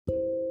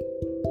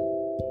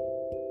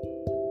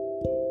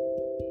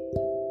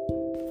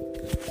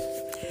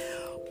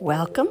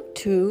Welcome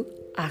to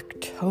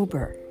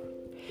October.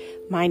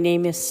 My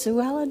name is Sue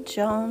Ellen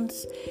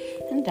Jones,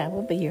 and I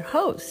will be your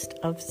host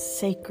of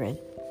Sacred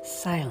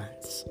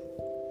Silence.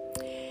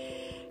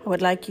 I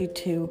would like you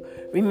to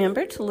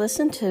remember to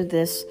listen to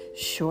this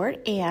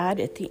short ad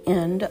at the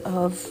end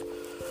of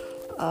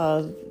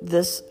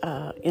this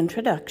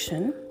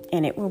introduction,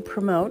 and it will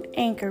promote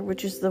Anchor,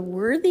 which is the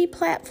worthy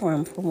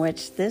platform from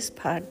which this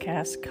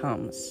podcast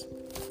comes.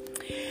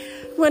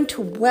 I want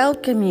to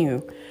welcome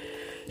you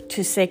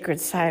to Sacred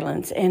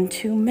Silence and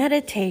to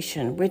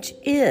meditation, which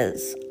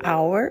is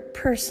our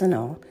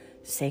personal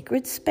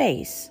sacred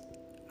space,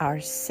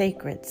 our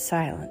sacred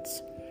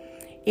silence.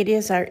 It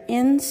is our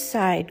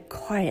inside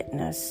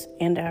quietness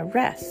and our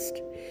rest,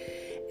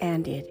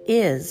 and it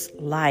is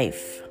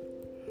life.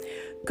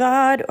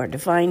 God or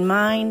divine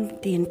mind,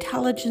 the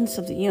intelligence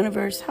of the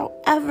universe,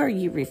 however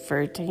you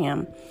refer to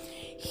him,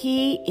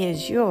 he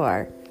is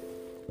your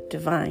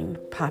divine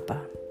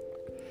Papa.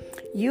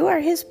 You are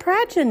his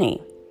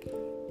progeny.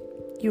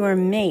 You are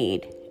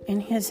made in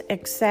his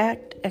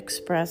exact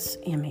express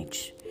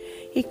image.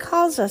 He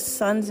calls us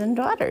sons and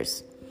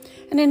daughters.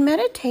 And in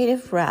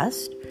meditative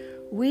rest,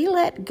 we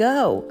let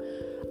go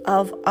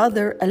of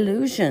other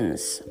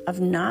illusions of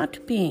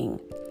not being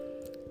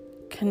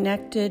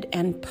connected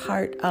and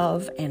part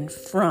of and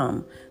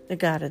from the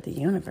God of the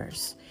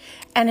universe.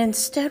 And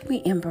instead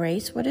we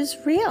embrace what is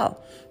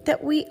real,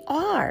 that we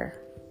are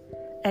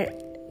a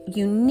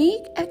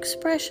unique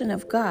expression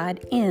of God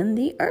in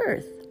the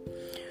earth.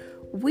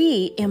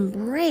 We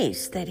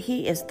embrace that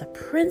he is the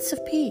Prince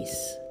of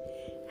Peace,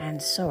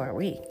 and so are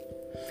we.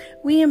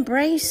 We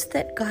embrace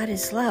that God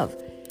is love.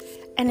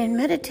 And in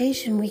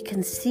meditation, we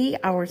can see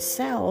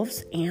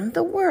ourselves and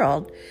the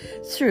world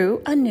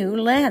through a new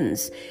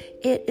lens.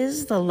 It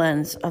is the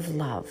lens of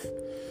love.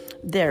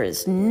 There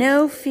is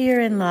no fear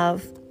in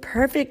love.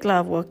 Perfect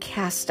love will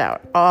cast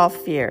out all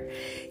fear.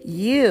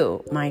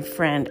 You, my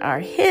friend, are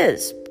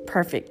his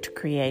perfect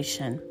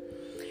creation.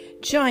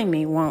 Join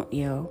me, won't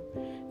you,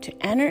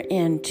 to enter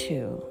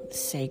into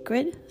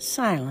sacred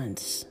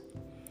silence,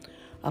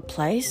 a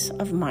place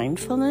of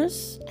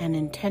mindfulness and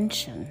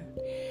intention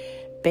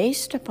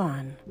based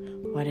upon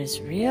what is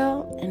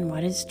real and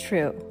what is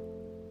true.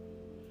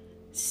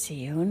 See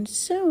you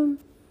soon.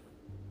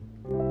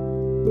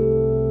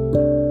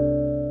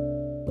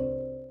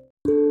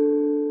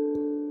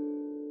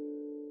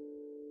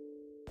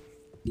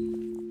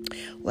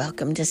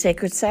 Welcome to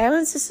Sacred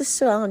Silence. This is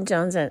Sue Ellen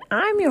Jones, and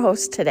I'm your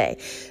host today.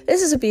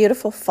 This is a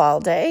beautiful fall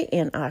day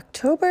in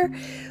October,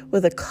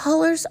 where the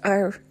colors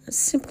are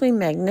simply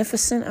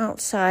magnificent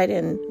outside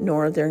in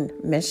northern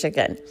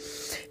Michigan.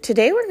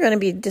 Today we're going to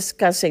be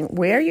discussing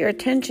where your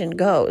attention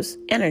goes,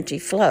 energy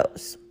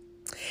flows.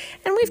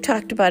 And we've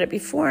talked about it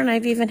before, and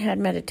I've even had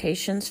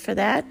meditations for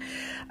that.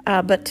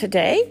 But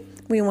today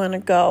we want to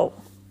go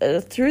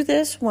through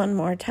this one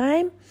more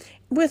time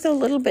with a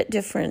little bit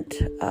different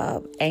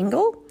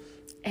angle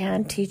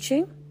and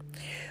teaching.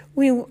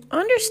 We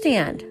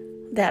understand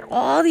that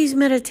all these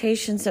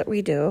meditations that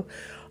we do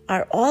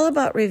are all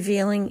about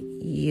revealing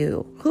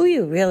you, who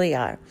you really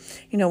are.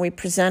 You know, we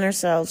present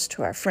ourselves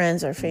to our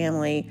friends, our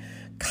family,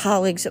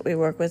 colleagues that we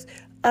work with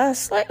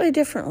slightly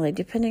differently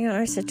depending on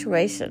our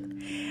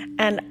situation.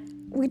 And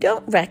we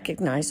don't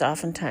recognize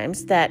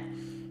oftentimes that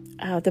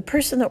the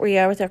person that we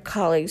are with our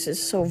colleagues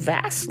is so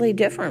vastly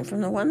different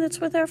from the one that's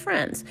with our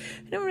friends.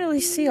 We don't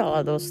really see all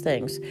of those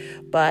things.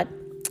 But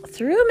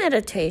through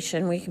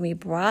meditation, we can be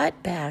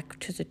brought back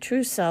to the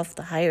true self,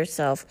 the higher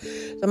self,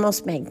 the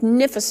most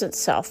magnificent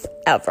self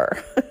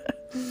ever.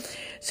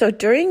 So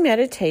during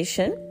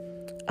meditation,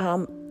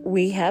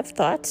 we have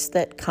thoughts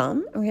that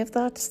come and we have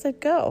thoughts that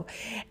go.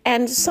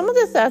 And some of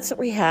the thoughts that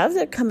we have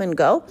that come and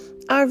go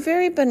are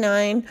very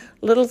benign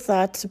little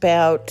thoughts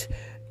about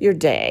your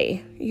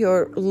day,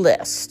 your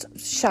list,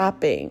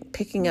 shopping,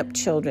 picking up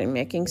children,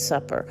 making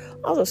supper,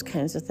 all those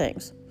kinds of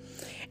things.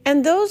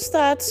 And those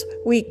thoughts,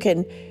 we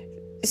can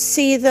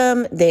see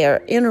them, they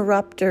are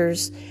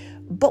interrupters,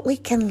 but we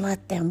can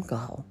let them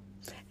go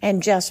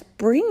and just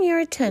bring your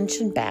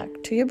attention back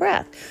to your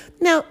breath.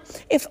 Now,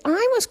 if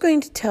I was going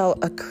to tell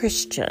a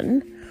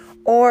Christian,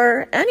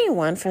 or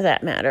anyone for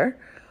that matter,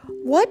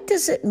 what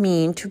does it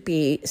mean to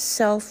be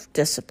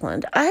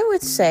self-disciplined? I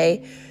would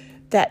say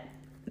that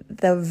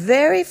the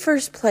very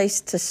first place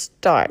to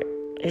start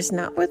is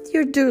not with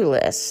your do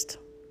list,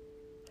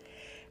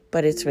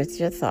 but it's with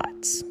your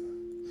thoughts.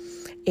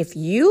 If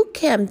you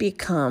can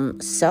become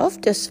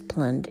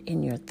self-disciplined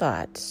in your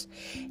thoughts,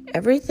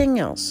 everything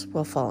else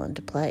will fall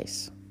into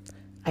place.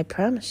 I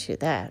promise you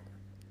that.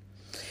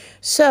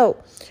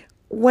 So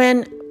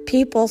when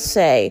people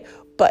say,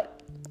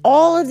 but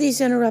all of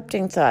these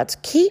interrupting thoughts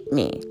keep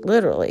me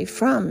literally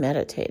from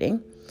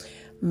meditating,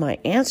 my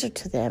answer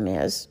to them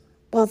is,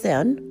 well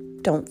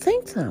then, don't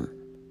think them.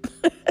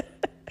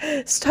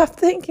 Stop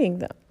thinking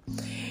them.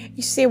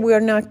 You see,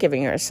 we're not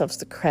giving ourselves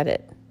the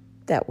credit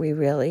that we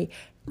really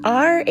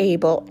are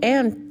able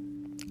and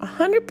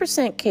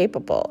 100%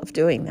 capable of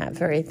doing that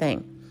very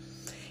thing.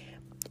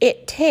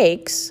 It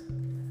takes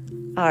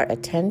our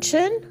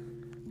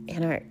attention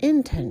and our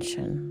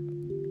intention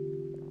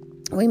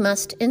We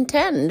must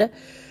intend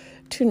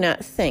to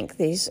not think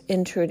these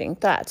intruding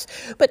thoughts.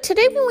 But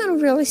today we want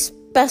to really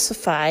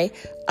specify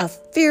a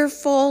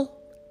fearful,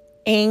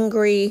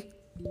 angry,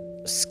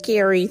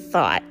 scary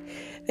thought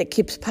that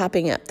keeps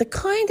popping up. The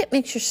kind that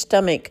makes your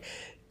stomach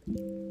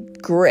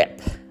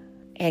grip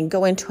and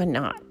go into a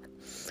knot.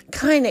 The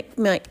kind that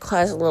might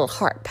cause a little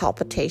heart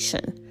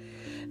palpitation.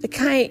 The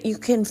kind you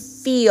can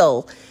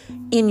feel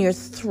in your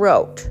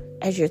throat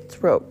as your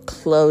throat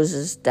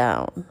closes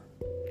down.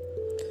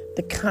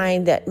 The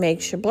kind that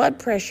makes your blood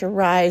pressure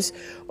rise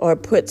or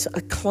puts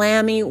a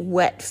clammy,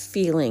 wet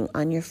feeling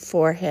on your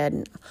forehead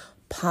and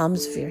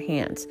palms of your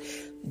hands.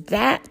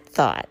 That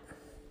thought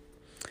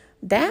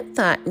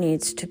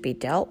needs to be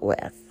dealt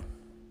with.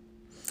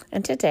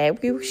 And today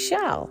we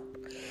shall.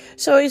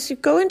 So as you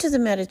go into the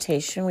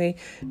meditation, we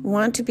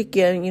want to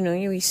begin,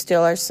 we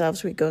still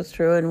ourselves, we go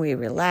through and we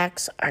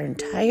relax our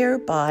entire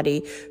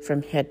body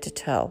from head to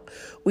toe.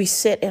 We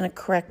sit in a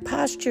correct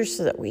posture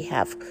so that we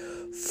have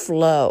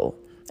flow.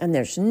 And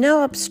there's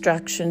no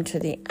obstruction to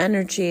the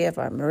energy of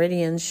our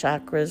meridians,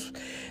 chakras,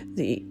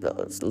 the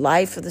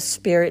life of the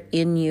spirit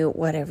in you,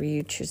 whatever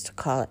you choose to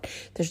call it.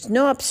 There's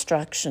no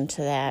obstruction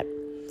to that.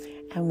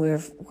 And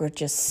we're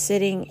just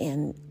sitting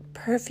in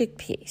perfect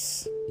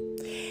peace.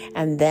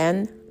 And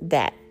then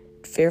that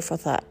fearful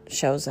thought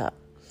shows up.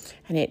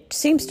 And it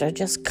seems to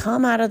just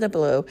come out of the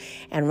blue.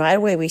 And right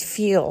away we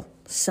feel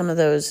some of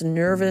those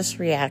nervous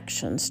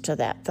reactions to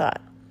that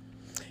thought.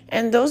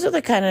 And those are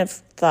the kind of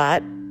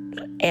thought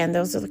and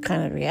those are the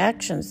kind of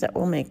reactions that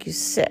will make you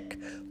sick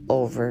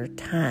over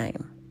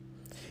time.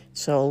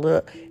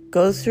 So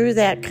go through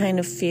that kind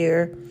of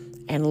fear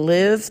and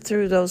live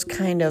through those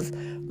kind of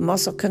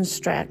muscle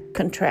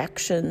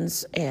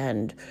contractions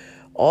and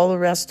all the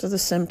rest of the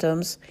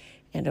symptoms.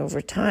 And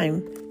over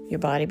time, your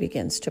body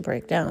begins to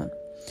break down.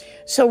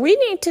 So we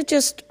need to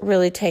just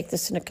really take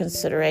this into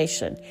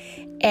consideration.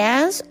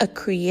 As a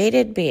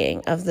created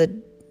being of the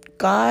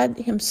God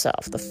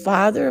himself, the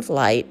Father of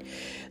light,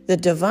 the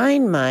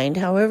divine mind,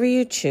 however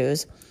you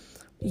choose,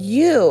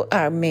 you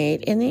are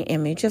made in the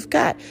image of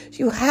God.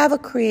 You have a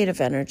creative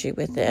energy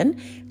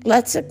within.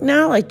 Let's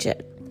acknowledge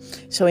it.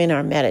 So in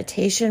our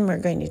meditation, we're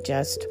going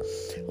to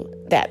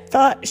that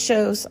thought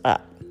shows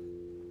up.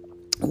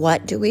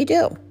 What do we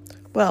do?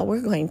 Well,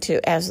 we're going to,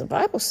 as the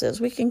Bible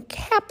says, we can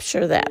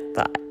capture that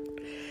thought.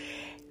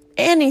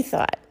 Any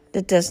thought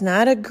that does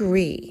not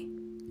agree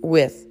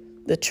with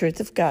the truth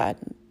of God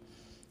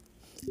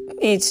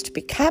needs to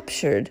be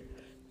captured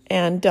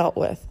and dealt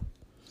with.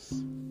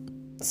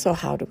 So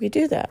how do we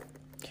do that?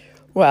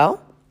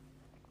 Well,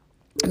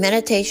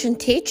 meditation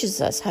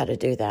teaches us how to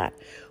do that.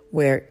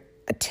 Where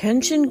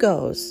attention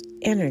goes,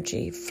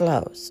 energy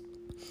flows.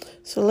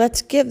 So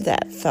let's give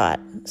that thought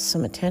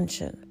some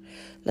attention.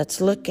 Let's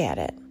look at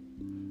it.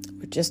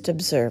 We're just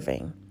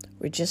observing.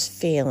 We're just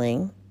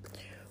feeling.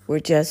 We're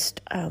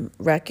just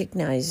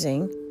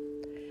recognizing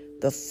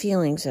the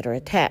feelings that are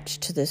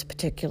attached to this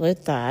particular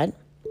thought.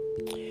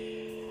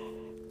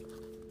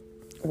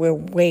 We're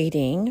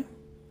waiting.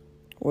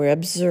 We're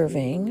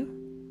observing.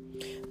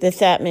 The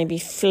thought may be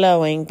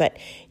flowing, but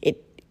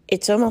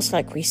it's almost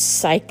like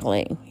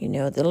recycling,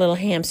 the little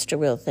hamster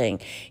wheel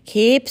thing.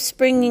 Keeps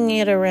bringing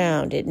it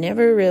around. It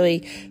never really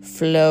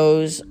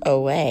flows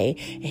away.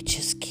 It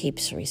just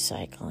keeps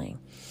recycling.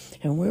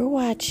 And we're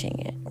watching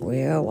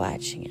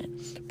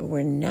it. But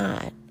we're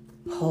not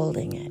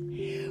holding it.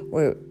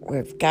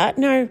 We've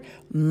gotten our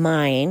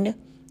mind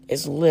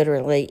is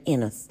literally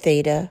in a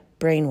theta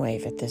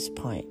brainwave at this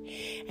point.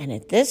 And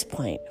at this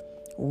point,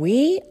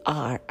 we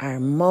are our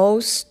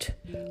most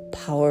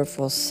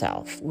powerful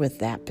self with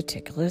that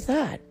particular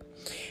thought.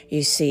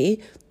 You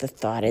see, the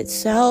thought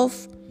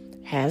itself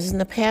has in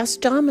the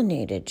past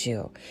dominated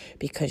you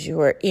because you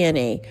were in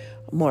a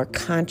more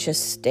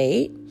conscious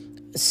state,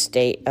 a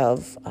state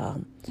of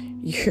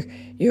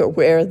you're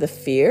aware of the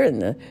fear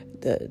and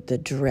the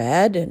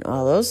dread and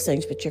all those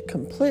things, but you're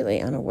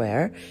completely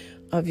unaware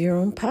of your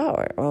own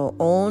power,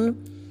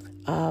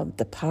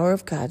 the power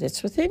of God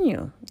that's within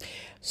you.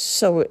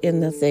 So in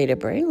the theta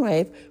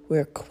brainwave,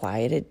 we're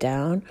quieted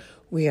down.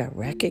 We are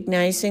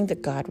recognizing the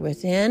God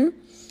within.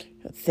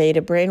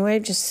 Theta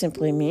brainwave just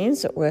simply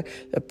means that we're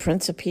the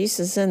Prince of Peace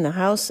is in the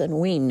house and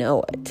we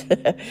know it.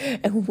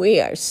 And we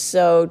are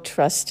so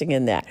trusting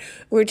in that.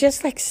 We're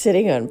just like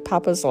sitting on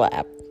Papa's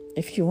lap,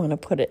 if you want to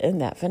put it in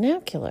that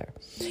vernacular.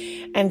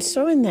 And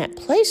so in that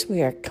place,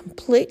 we are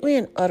completely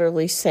and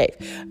utterly safe.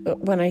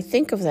 When I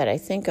think of that, I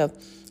think of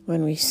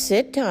when we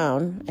sit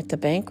down at the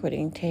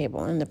banqueting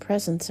table in the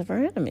presence of our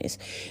enemies.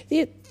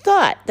 The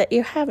thought that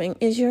you're having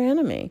is your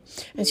enemy.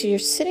 And so you're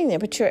sitting there,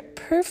 but you're at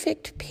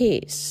perfect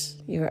peace.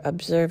 You're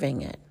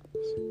observing it.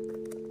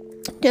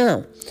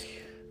 Now,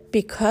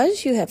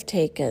 because you have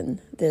taken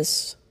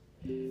this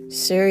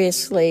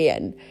seriously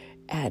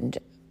and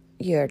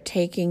you're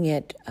taking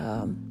it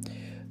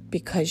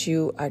because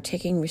you are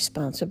taking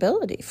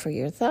responsibility for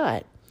your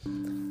thought,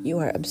 you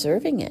are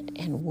observing it,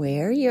 and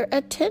where your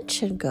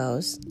attention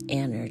goes,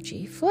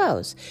 energy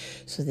flows.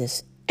 So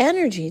this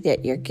energy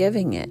that you're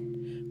giving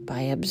it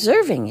by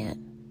observing it,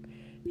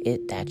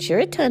 That's your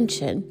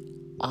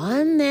attention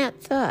on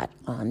that thought,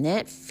 on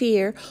that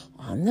fear,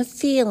 on the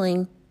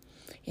feeling,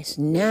 is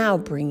now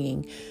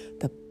bringing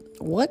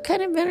what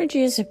kind of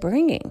energy is it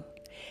bringing?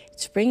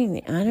 It's bringing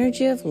the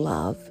energy of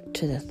love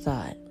to the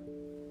thought.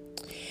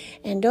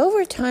 And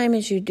over time,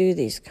 as you do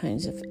these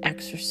kinds of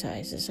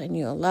exercises and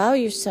you allow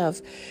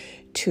yourself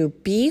to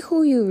be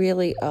who you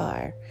really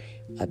are,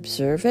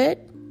 observe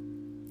it,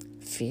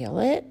 feel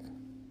it,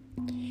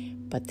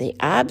 but the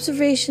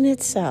observation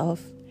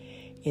itself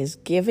is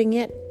giving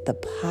it the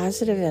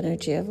positive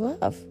energy of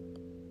love.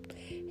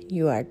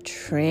 You are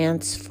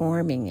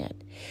transforming it.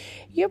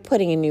 You're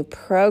putting a new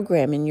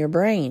program in your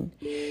brain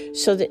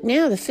so that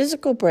now the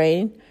physical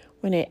brain,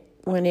 when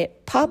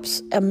it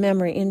pops a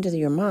memory into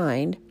your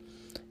mind,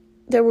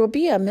 there will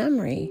be a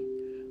memory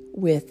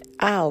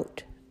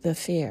without the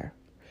fear,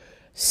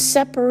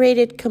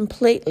 separated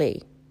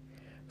completely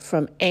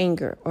from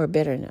anger or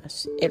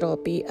bitterness. It'll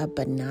be a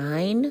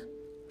benign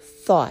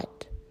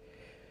thought,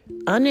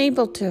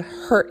 unable to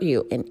hurt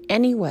you in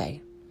any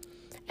way.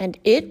 And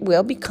it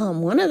will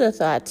become one of the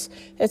thoughts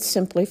that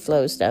simply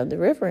flows down the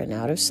river and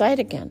out of sight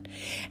again.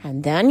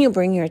 And then you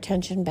bring your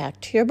attention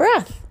back to your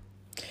breath.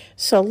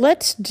 So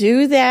let's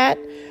do that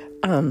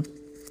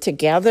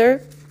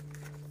together.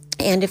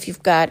 And if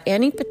you've got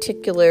any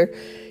particular,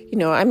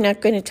 I'm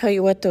not going to tell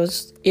you what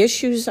those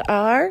issues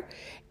are.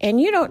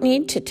 And you don't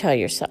need to tell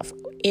yourself.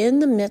 In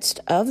the midst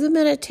of the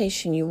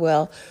meditation,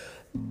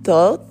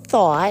 the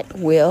thought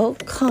will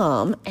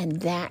come,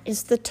 and that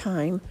is the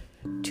time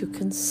to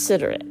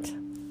consider it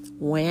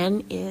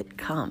when it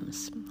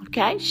comes.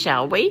 Okay,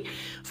 shall we?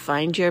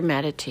 Find your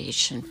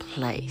meditation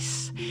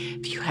place.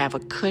 If you have a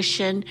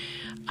cushion,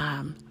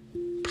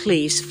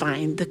 please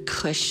find the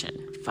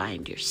cushion.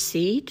 Find your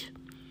seat.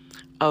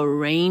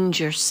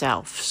 Arrange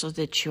yourself so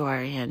that you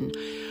are in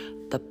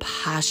the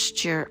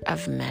posture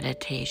of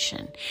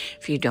meditation.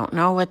 If you don't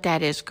know what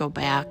that is, go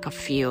back a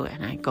few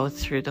and I go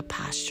through the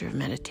posture of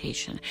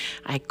meditation.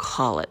 I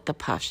call it the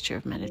posture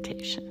of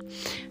meditation.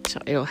 So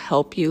it'll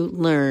help you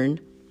learn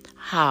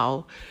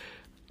how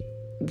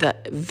the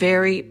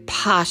very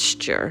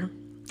posture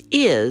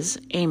is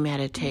a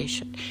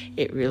meditation.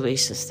 It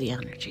releases the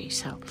energy.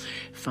 So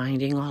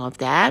finding all of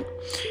that.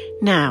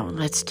 Now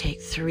let's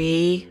take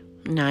 3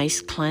 nice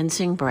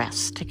cleansing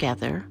breaths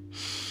together.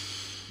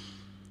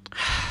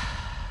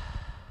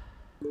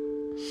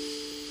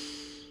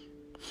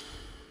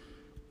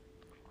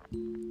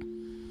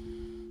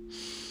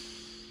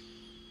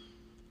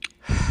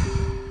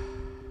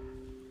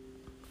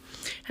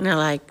 And I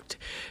like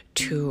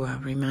to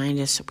remind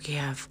us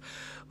that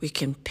we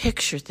can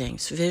picture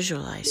things,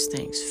 visualize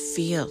things,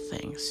 feel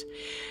things,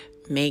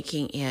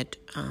 making it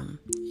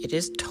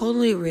is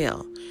totally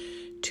real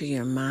to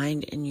your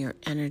mind and your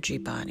energy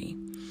body.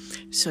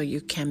 So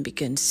you can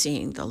begin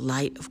seeing the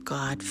light of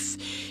God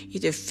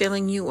either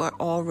filling you or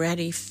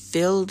already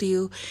filled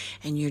you,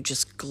 and you're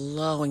just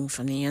glowing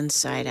from the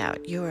inside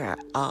out. You are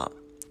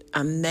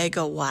a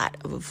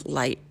megawatt of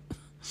light,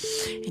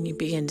 and you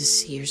begin to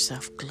see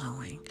yourself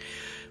glowing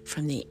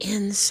from the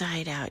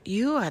inside out.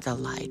 You are the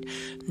light.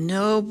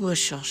 No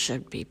bushel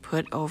should be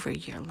put over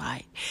your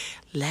light.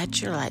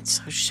 Let your light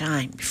so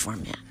shine before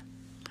men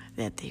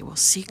that they will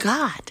see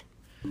God.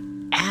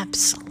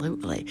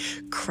 Absolutely.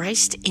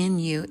 Christ in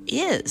you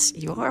is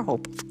your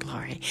hope of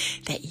glory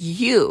that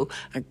you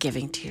are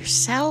giving to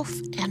yourself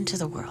and to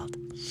the world.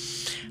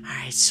 All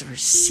right, so we're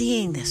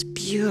seeing this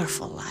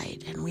beautiful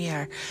light, and we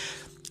are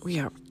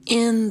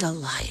in the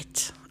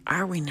light.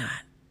 Are we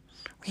not?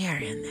 We are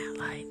in that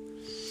light.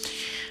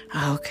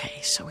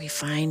 Okay, so we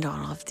find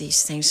all of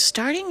these things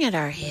starting at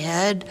our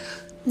head.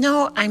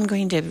 No, I'm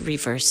going to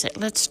reverse it.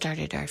 Let's start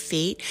at our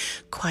feet.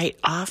 Quite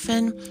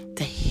often,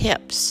 the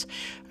hips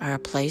are a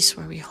place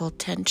where we hold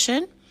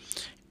tension,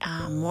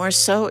 more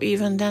so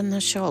even than the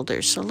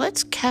shoulders. So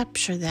let's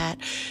capture that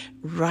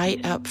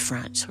right up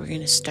front. So we're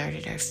going to start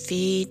at our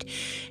feet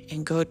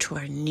and go to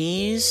our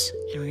knees,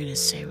 and we're going to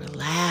say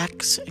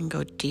relax and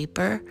go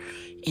deeper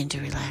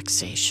into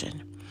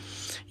relaxation.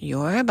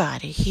 Your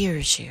body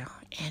hears you,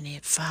 and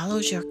it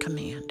follows your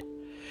command.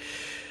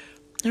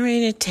 And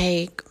we're going to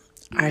take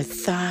our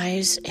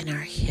thighs and our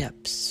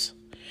hips,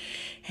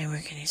 and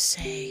we're going to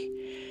say,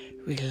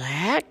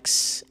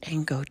 relax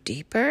and go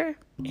deeper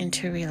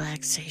into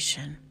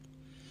relaxation.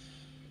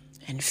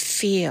 And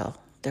feel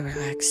the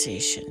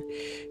relaxation.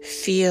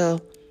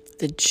 Feel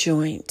the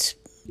joints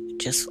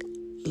just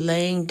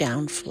laying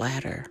down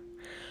flatter,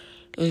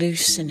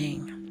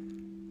 loosening.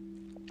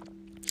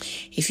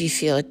 If you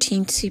feel a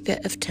teensy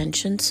bit of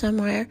tension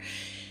somewhere,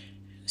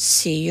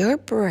 see your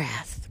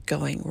breath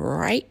going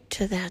right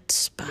to that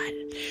spot.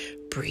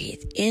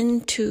 Breathe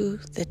into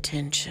the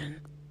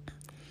tension,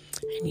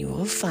 and you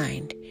will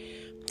find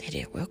that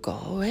it will go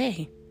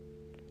away.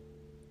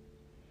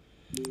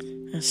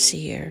 Now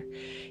see your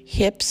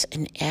hips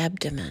and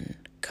abdomen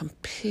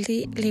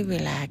completely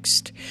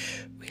relaxed.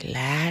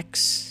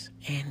 Relax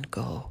and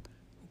go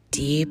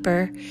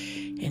deeper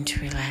into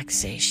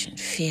relaxation.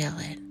 Feel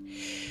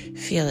it.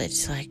 Feel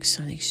it's like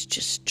something's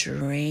just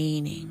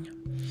draining.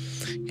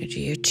 Go to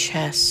your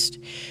chest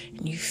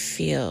and you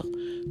feel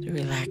the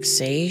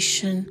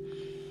relaxation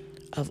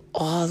of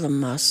all the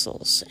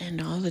muscles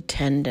and all the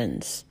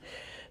tendons,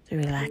 the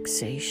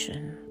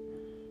relaxation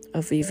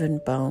of even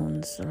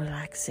bones, the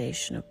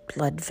relaxation of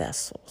blood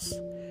vessels.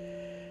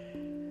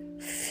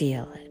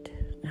 Feel it.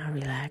 Now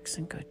relax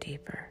and go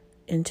deeper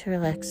into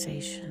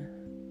relaxation.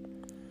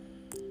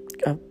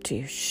 Up to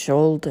your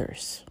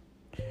shoulders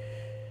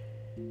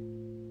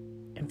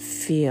and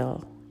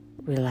feel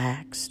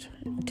relaxed.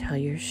 And tell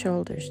your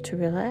shoulders to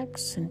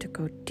relax and to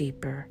go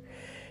deeper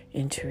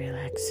into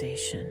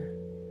relaxation.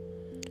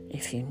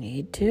 If you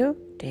need to,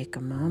 take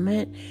a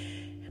moment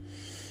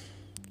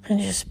and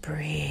just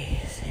breathe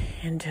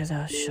into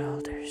those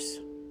shoulders.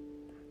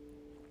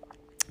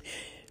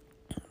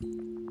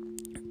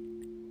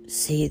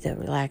 See the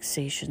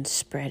relaxation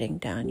spreading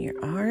down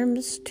your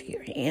arms to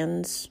your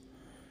hands.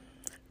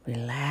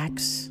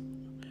 Relax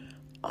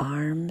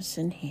arms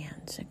and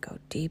hands and go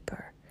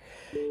deeper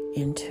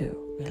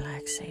into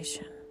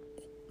relaxation.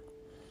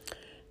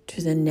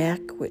 To the neck,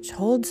 which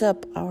holds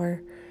up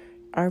our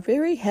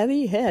very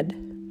heavy head,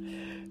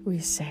 we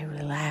say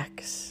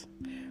relax.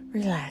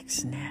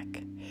 Relax,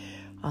 neck.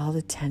 All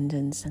the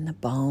tendons and the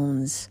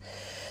bones,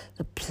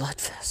 the blood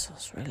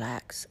vessels,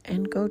 relax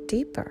and go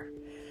deeper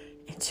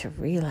into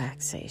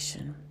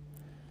relaxation.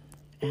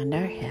 And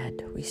our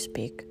head, we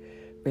speak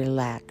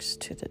relax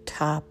to the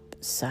top,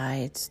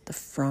 sides, the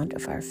front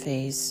of our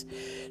face,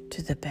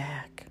 to the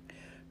back.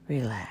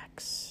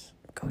 Relax.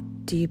 Go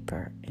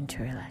deeper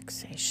into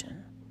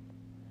relaxation.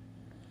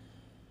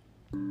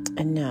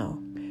 And now,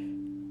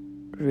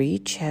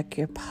 recheck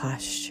your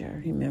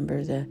posture.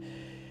 Remember, the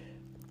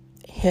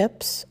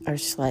hips are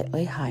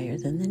slightly higher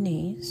than the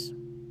knees.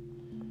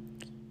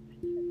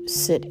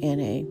 Sit in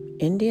a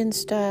Indian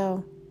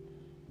style,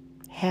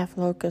 half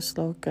locust,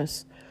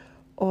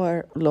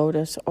 or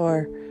lotus,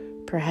 or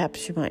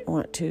perhaps you might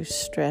want to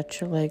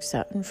stretch your legs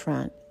out in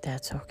front.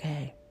 That's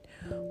okay.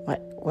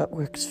 What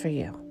works for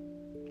you?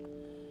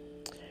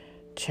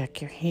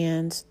 Check your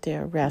hands.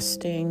 They're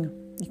resting.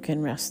 You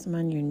can rest them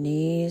on your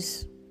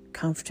knees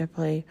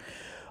comfortably,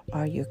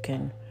 or you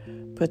can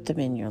put them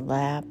in your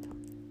lap.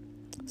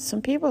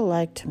 Some people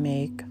like to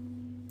make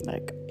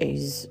like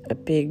a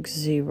big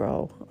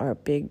zero or a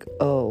big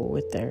O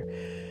with their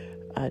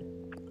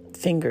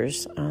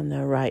fingers on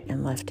the right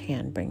and left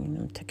hand, bringing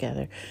them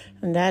together.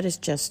 And that is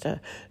just a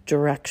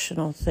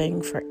directional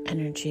thing for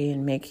energy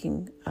and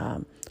making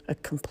a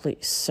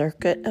complete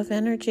circuit of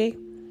energy.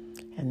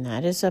 And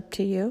that is up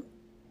to you.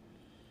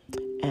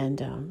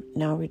 And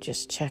now we're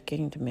just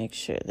checking to make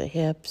sure the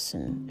hips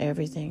and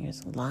everything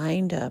is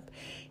lined up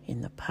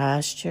in the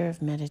posture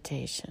of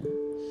meditation.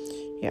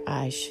 Your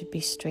eyes should be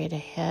straight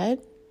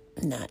ahead,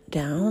 not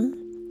down.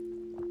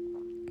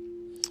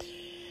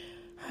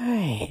 All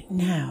right,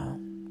 now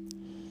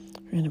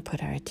we're going to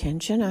put our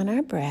attention on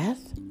our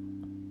breath.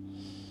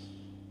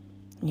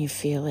 You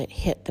feel it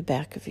hit the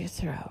back of your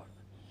throat.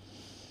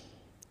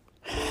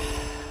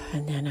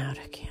 And then out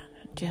again.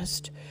 And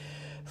just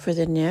for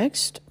the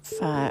next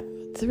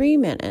 3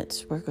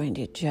 minutes, we're going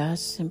to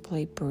just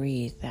simply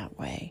breathe that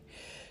way.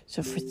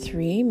 So for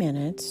 3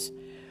 minutes,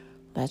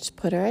 let's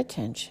put our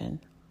attention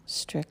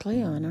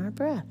strictly on our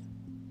breath.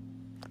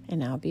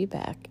 And I'll be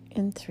back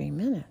in 3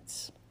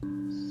 minutes.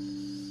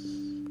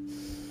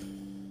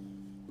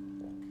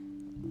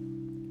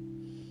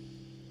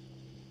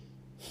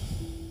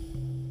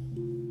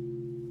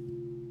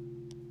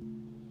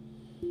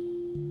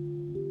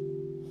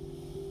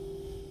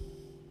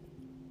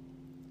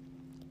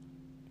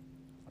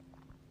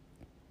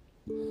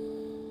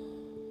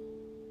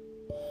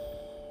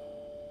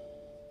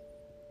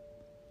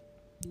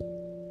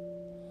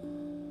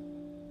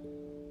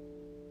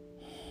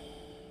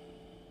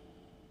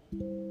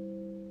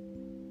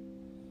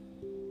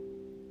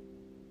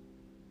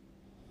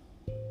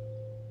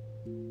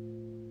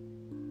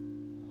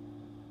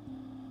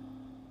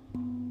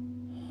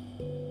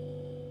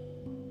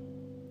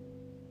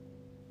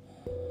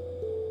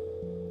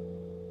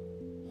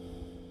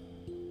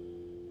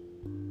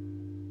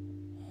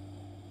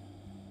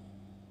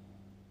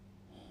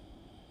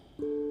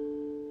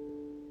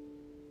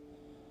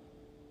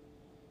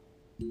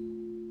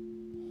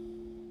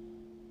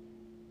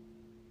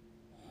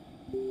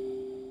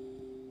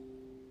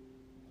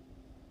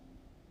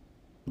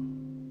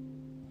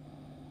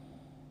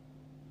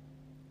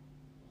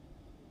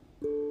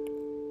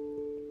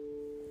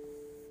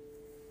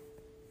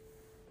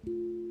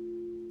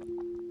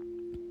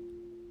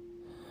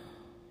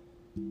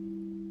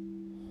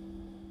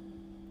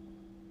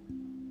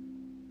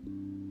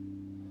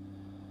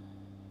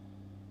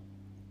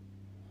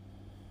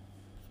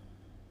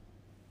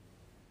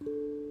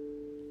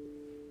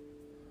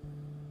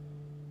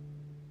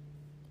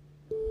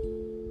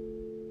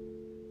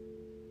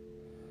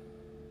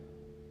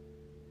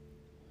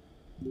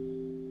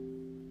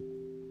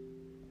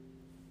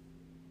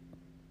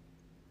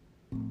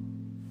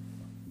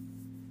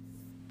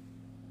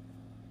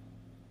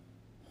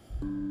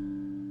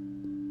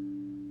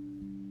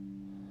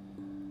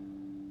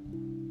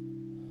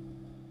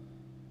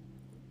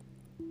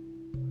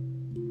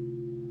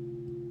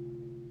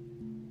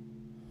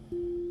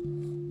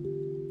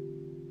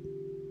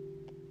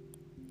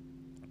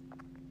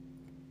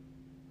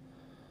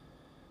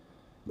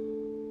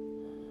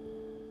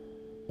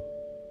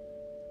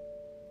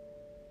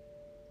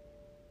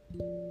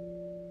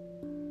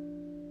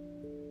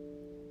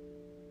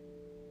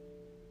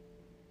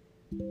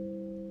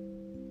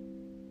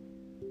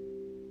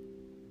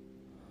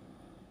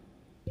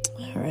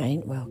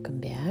 welcome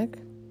back.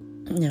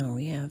 Now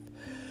we have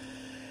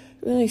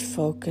really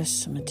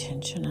focused some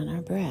attention on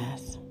our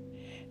breath.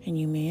 And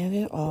you may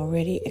have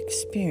already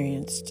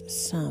experienced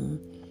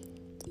some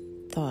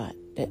thought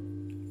that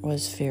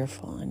was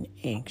fearful and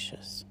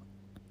anxious.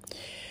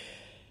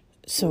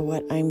 So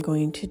what I'm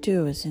going to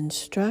do is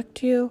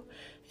instruct you,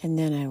 and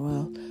then I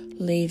will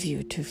leave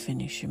you to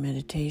finish your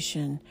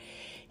meditation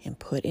and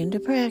put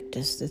into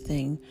practice the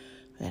thing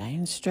that I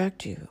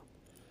instruct you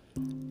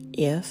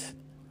if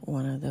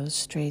one of those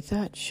stray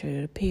thoughts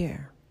should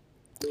appear.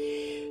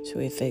 So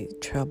if a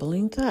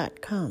troubling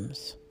thought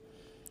comes,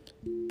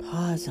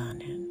 pause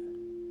on it.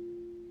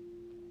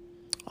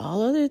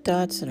 All other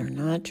thoughts that are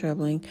not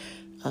troubling,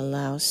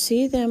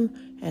 see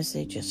them as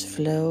they just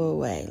flow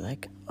away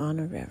like on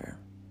a river,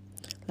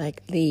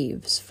 like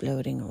leaves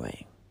floating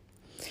away.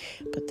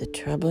 But the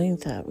troubling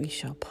thought we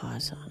shall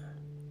pause on.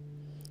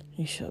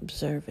 You shall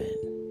observe it.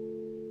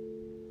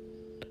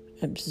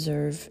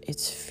 Observe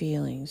its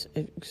feelings.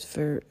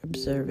 Observe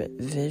it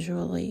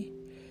visually,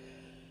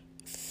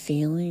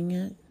 feeling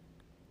it,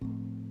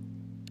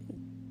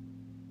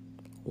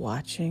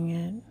 watching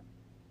it,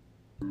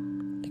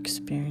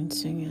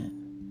 experiencing it,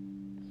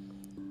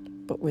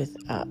 but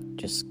without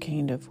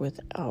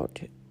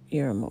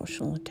your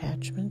emotional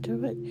attachment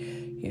to it.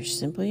 You're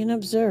simply an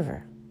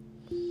observer.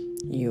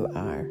 You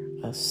are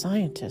a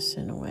scientist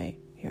in a way.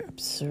 You're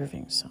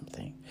observing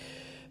something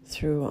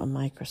through a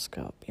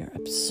microscope. You're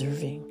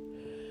observing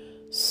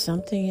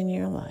something in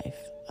your life,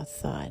 a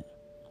thought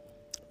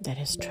that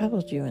has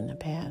troubled you in the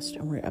past,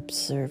 and we're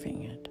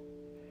observing it.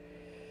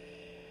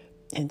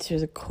 And through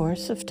the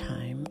course of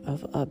time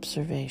of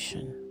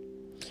observation,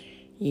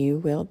 you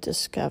will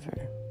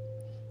discover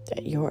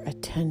that your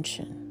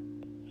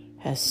attention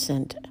has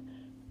sent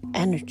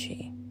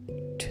energy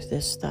to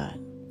this thought.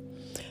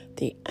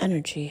 The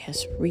energy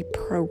has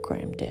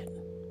reprogrammed it.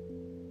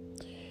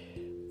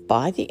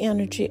 By the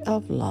energy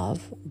of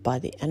love, by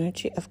the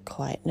energy of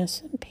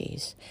quietness and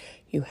peace,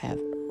 you have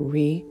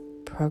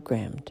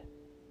reprogrammed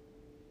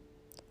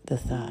the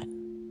thought.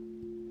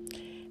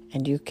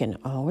 And you can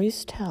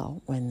always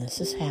tell when this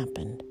has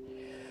happened,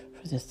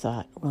 for the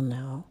thought will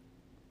now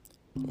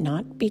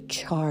not be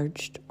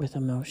charged with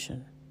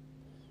emotion.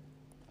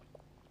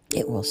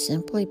 It will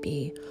simply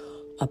be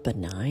a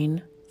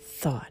benign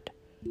thought,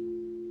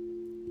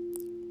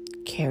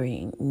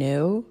 carrying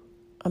no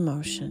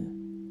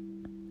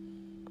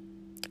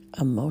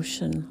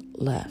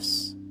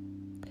emotionless,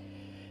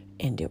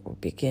 and it will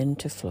begin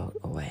to float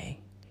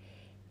away.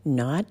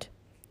 Not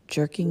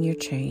jerking your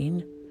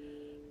chain,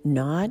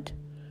 not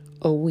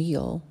a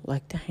wheel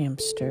like the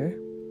hamster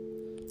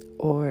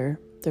or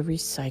the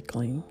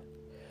recycling.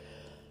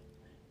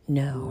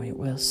 No, it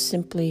will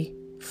simply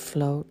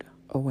float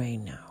away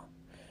now,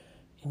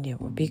 and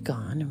it will be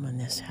gone. And when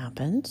this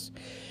happens,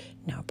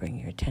 now bring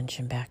your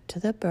attention back to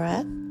the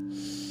breath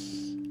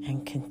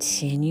and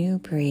continue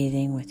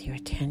breathing with your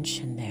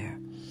attention there.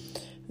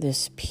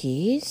 This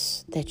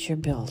peace that you're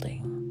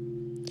building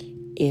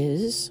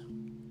is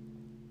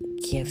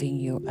giving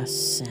you a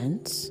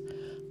sense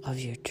of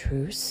your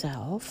true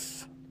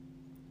self,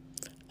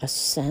 a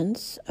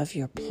sense of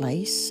your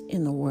place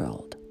in the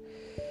world.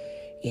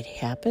 It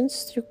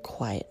happens through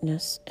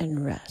quietness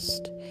and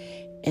rest.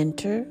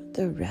 Enter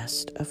the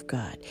rest of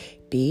God.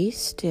 Be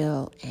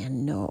still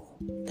and know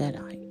that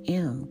I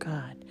am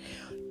God.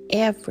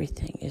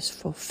 Everything is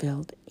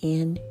fulfilled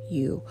in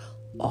you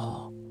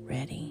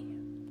already.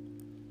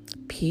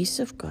 Peace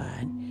of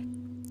God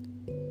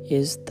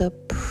is the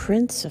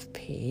Prince of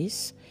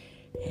Peace,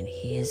 and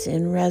He is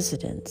in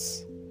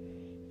residence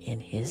in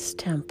His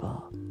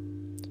temple.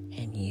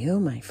 And you,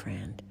 my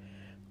friend,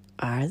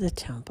 are the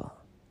temple,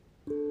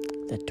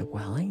 the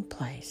dwelling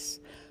place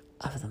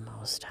of the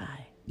Most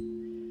High.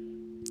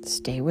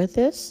 Stay with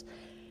this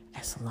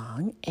as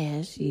long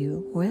as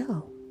you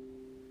will.